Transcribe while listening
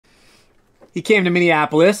he came to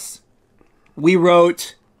Minneapolis. We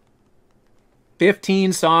wrote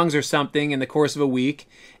 15 songs or something in the course of a week.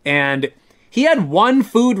 And he had one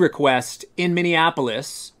food request in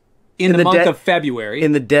Minneapolis in the month of February.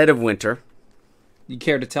 In the dead of winter. You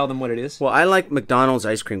care to tell them what it is? Well, I like McDonald's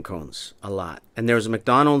ice cream cones a lot. And there was a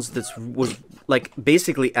McDonald's that was like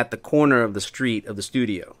basically at the corner of the street of the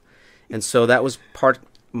studio. And so that was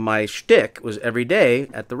my shtick was every day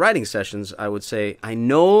at the writing sessions, I would say, I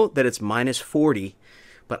know that it's minus 40,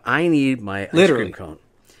 but I need my ice cream cone.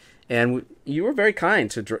 And you were very kind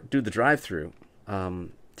to do the drive-through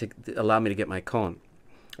to allow me to get my cone.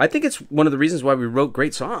 I think it's one of the reasons why we wrote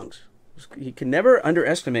great songs. You can never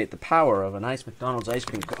underestimate the power of a nice McDonald's ice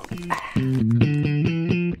cream cone.